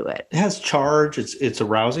charge to it. It has charge. It's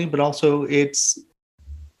arousing, but also it's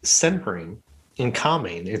centering. and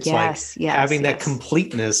calming. It's Yes, like yes, having that yes.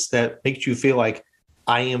 completeness that makes you feel like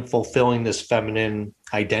I am fulfilling this feminine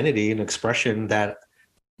identity and expression that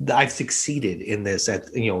I've succeeded in this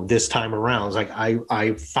at, you know, this time around. It's like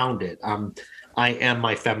I found it. I am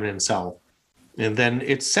my feminine self. And then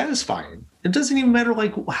it's satisfying. It doesn't even matter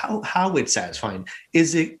like how it's satisfying.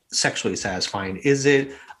 Is it sexually satisfying? Is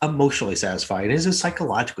it emotionally satisfying? Is it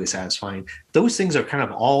psychologically satisfying? Those things are kind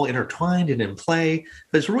of all intertwined and in play.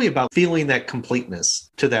 But it's really about feeling that completeness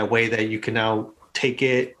to that way that you can now take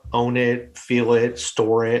it, own it, feel it,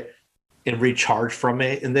 store it, and recharge from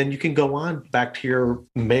it. And then you can go on back to your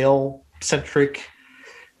male centric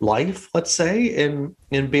life, let's say, and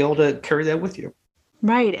be able to carry that with you.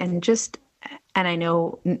 Right. And I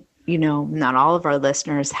know, you know, not all of our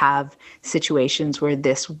listeners have situations where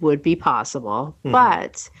this would be possible,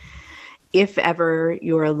 but if ever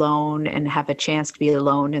you're alone and have a chance to be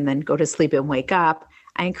alone and then go to sleep and wake up,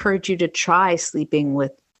 I encourage you to try sleeping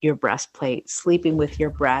with your breastplate, sleeping with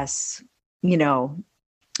your breasts, you know,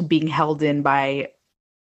 being held in by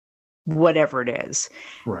whatever it is,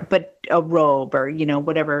 Right. But a robe or, you know,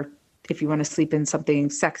 whatever, if you want to sleep in something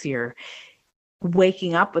sexier,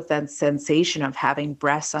 waking up with that sensation of having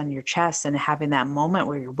breasts on your chest and having that moment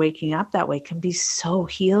where you're waking up that way can be so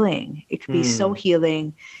healing. It can be so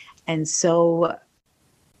healing and so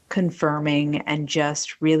confirming and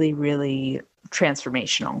just really, really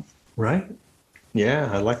transformational. Right. Yeah,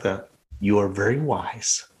 I like that. You are very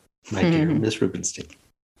wise, my dear Miss Rubenstein.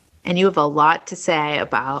 And you have a lot to say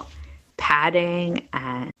about padding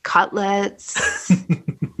and cutlets.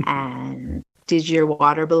 And did your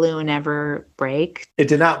water balloon ever break? It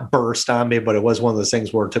did not burst on me, but it was one of those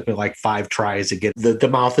things where it took me like 5 tries to get the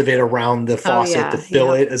mouth of it around the faucet to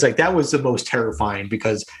fill it. It's like, that was the most terrifying,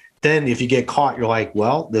 because then if you get caught, you're like,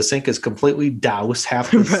 well, the sink is completely doused.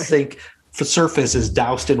 Half the sink surface is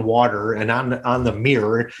doused in water and on the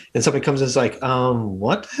mirror. And somebody comes in and is like,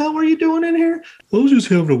 what the hell are you doing in here? I was just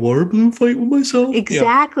having a water balloon fight with myself.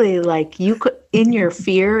 Exactly. Yeah. Like you could, in your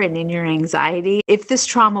fear and in your anxiety, if this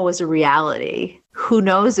trauma was a reality, who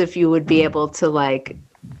knows if you would be able to, like,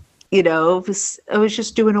 you know, I was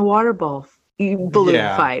just doing a water balloon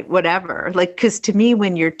fight, whatever. Like, because to me,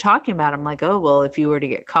 when you're talking about it, I'm like, oh, well, if you were to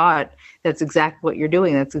get caught, that's exactly what you're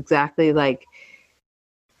doing. That's exactly like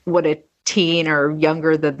what a teen or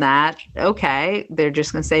younger than that. Okay, they're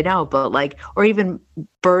just going to say no. But like, or even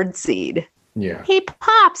birdseed. Yeah. Hey,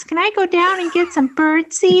 Pops, can I go down and get some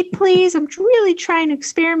birdseed, please? I'm really trying to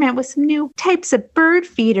experiment with some new types of bird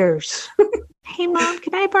feeders. Hey, Mom,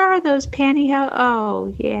 can I borrow those pantyhose?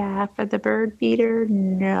 Oh, yeah, for the bird feeder?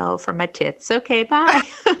 No, for my tits. Okay, bye.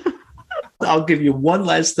 I'll give you one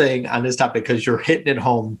last thing on this topic because you're hitting it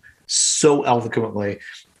home so eloquently,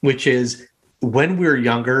 which is when we're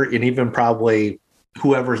younger, and even probably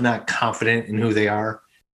whoever's not confident in who they are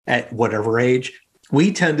at whatever age, we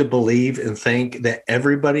tend to believe and think that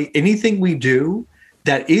anything we do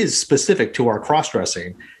that is specific to our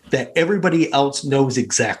cross-dressing, that everybody else knows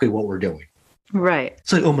exactly what we're doing. Right.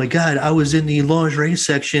 It's like, oh my God, I was in the lingerie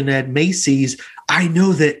section at Macy's. I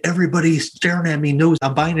know that everybody staring at me knows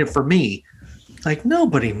I'm buying it for me. Like,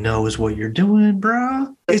 nobody knows what you're doing,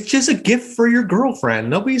 bro. It's just a gift for your girlfriend.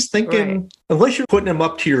 Nobody's thinking, unless you're putting them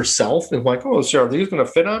up to yourself and like, oh, so are these going to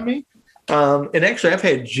fit on me? And actually, I've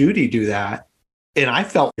had Judy do that. And I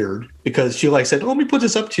felt weird because she like said, oh, let me put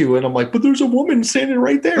this up to you. And I'm like, but there's a woman standing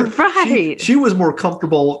right there. Right. She was more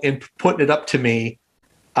comfortable in putting it up to me.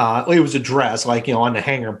 It was a dress, like, you know, on the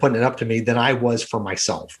hanger and putting it up to me than I was for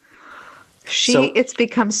myself. It's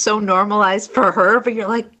become so normalized for her, but you're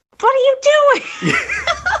like, what are you doing?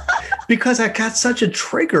 Because I got such a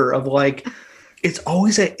trigger of like, it's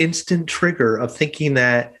always an instant trigger of thinking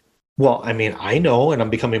that, well, I mean, I know, and I'm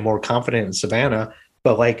becoming more confident in Savannah,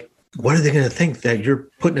 but like, what are they going to think that you're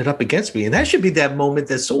putting it up against me? And that should be that moment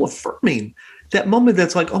that's so affirming, that moment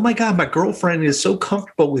that's like, oh my God, my girlfriend is so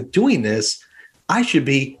comfortable with doing this. I should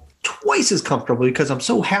be twice as comfortable because I'm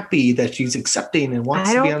so happy that she's accepting and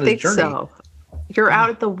wants to be on this journey. I don't think so. You're out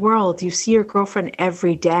at the world. You see your girlfriend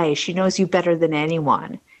every day. She knows you better than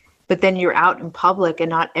anyone. But then you're out in public and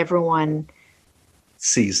not everyone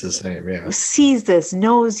sees the same. Yeah. Sees this,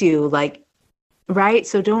 knows you, like, right?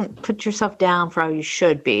 So don't put yourself down for how you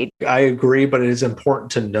should be. I agree, but it is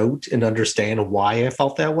important to note and understand why I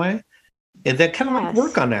felt that way. And then kind of like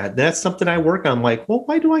work on that. That's something I work on. I'm like, well,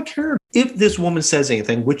 why do I care? If this woman says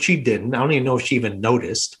anything, which she didn't, I don't even know if she even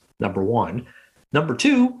noticed, number one. Number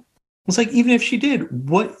two, it's like, even if she did,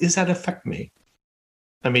 what does that affect me?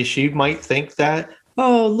 I mean, she might think that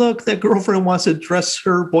oh, look, that girlfriend wants to dress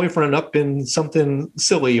her boyfriend up in something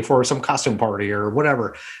silly for some costume party or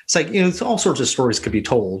whatever. It's like, it's all sorts of stories could be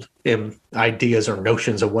told and ideas or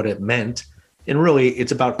notions of what it meant. And really,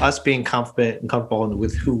 it's about us being confident and comfortable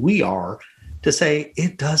with who we are to say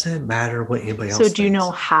it doesn't matter what anybody else thinks. So do you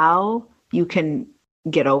know how you can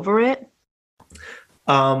get over it?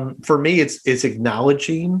 For me, it's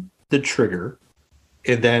acknowledging the trigger.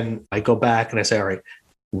 And then I go back and I say, all right,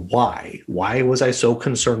 why? Why was I so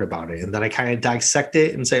concerned about it? And then I kind of dissect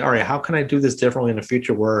it and say, all right, how can I do this differently in the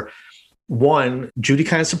future where, one, Judy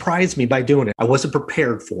kind of surprised me by doing it. I wasn't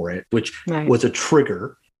prepared for it, which was a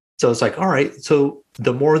trigger. So it's like, all right, so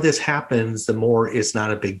the more this happens, the more it's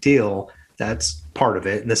not a big deal. That's part of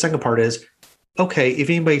it. And the second part is, okay, if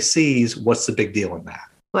anybody sees, what's the big deal in that?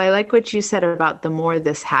 Well, I like what you said about the more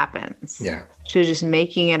this happens. Yeah. So just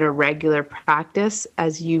making it a regular practice,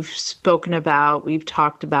 as you've spoken about, we've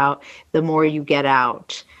talked about, the more you get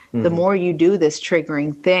out, the more you do this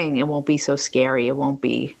triggering thing, it won't be so scary. It won't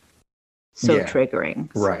be so triggering.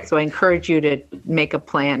 Right. So I encourage you to make a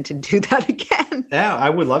plan to do that again. Yeah, I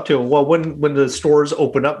would love to. Well, when the stores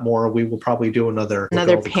open up more, we will probably do another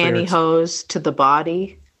pantyhose to the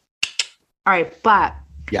body. All right, but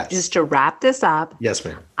yes, just to wrap this up. Yes,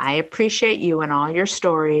 ma'am. I appreciate you and all your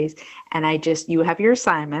stories, and you have your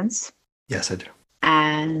assignments. Yes, I do.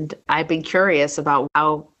 And I've been curious about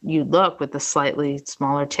how you look with a slightly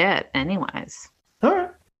smaller tit anyways. All right.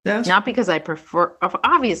 Yes. Not because I prefer,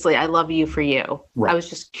 obviously I love you for you. Right. I was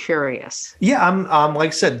just curious. Yeah, I'm like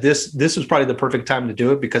I said, this was probably the perfect time to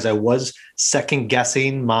do it because I was second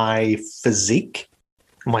guessing my physique.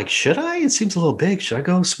 I'm like, should I? It seems a little big. Should I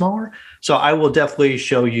go smaller? So I will definitely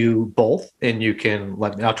show you both and you can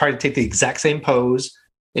let me, I'll try to take the exact same pose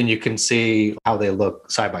and you can see how they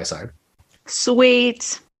look side by side.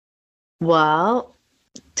 Sweet. Well,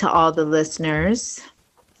 to all the listeners,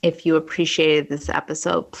 if you appreciated this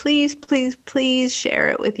episode, please, please, please share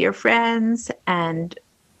it with your friends and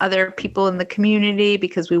other people in the community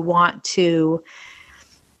because we want to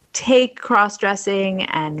take cross-dressing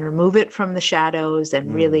and remove it from the shadows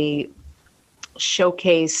and really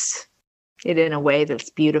showcase it in a way that's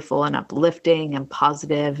beautiful and uplifting and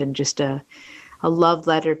positive and just a love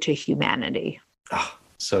letter to humanity. Oh,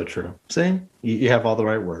 so true. See, you have all the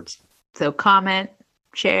right words. So comment,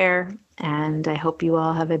 share, and I hope you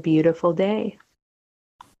all have a beautiful day.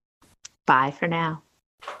 Bye for now.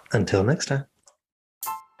 Until next time.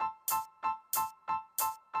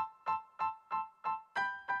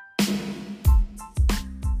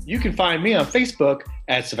 You can find me on Facebook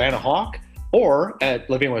at Savannah Hawk or at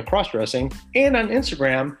Living with Crossdressing and on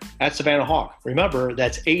Instagram at Savannah Hawk. Remember,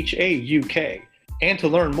 that's HAUK. And to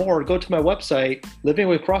learn more, go to my website,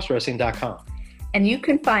 livingwithcrossdressing.com. And you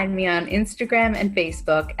can find me on Instagram and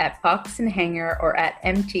Facebook at Fox and Hanger or at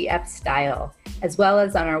MTF Style, as well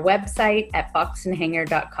as on our website at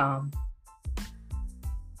foxandhanger.com.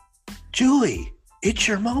 Julie, it's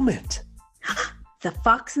your moment. The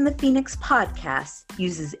Fox and the Phoenix podcast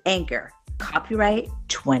uses Anchor. Copyright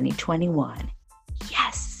 2021.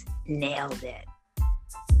 Yes, nailed it.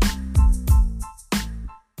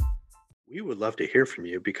 We would love to hear from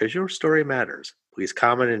you because your story matters. Please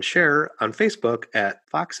comment and share on Facebook at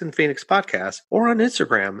Fox and Phoenix Podcast or on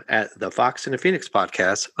Instagram at the Fox and the Phoenix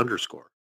Podcast _.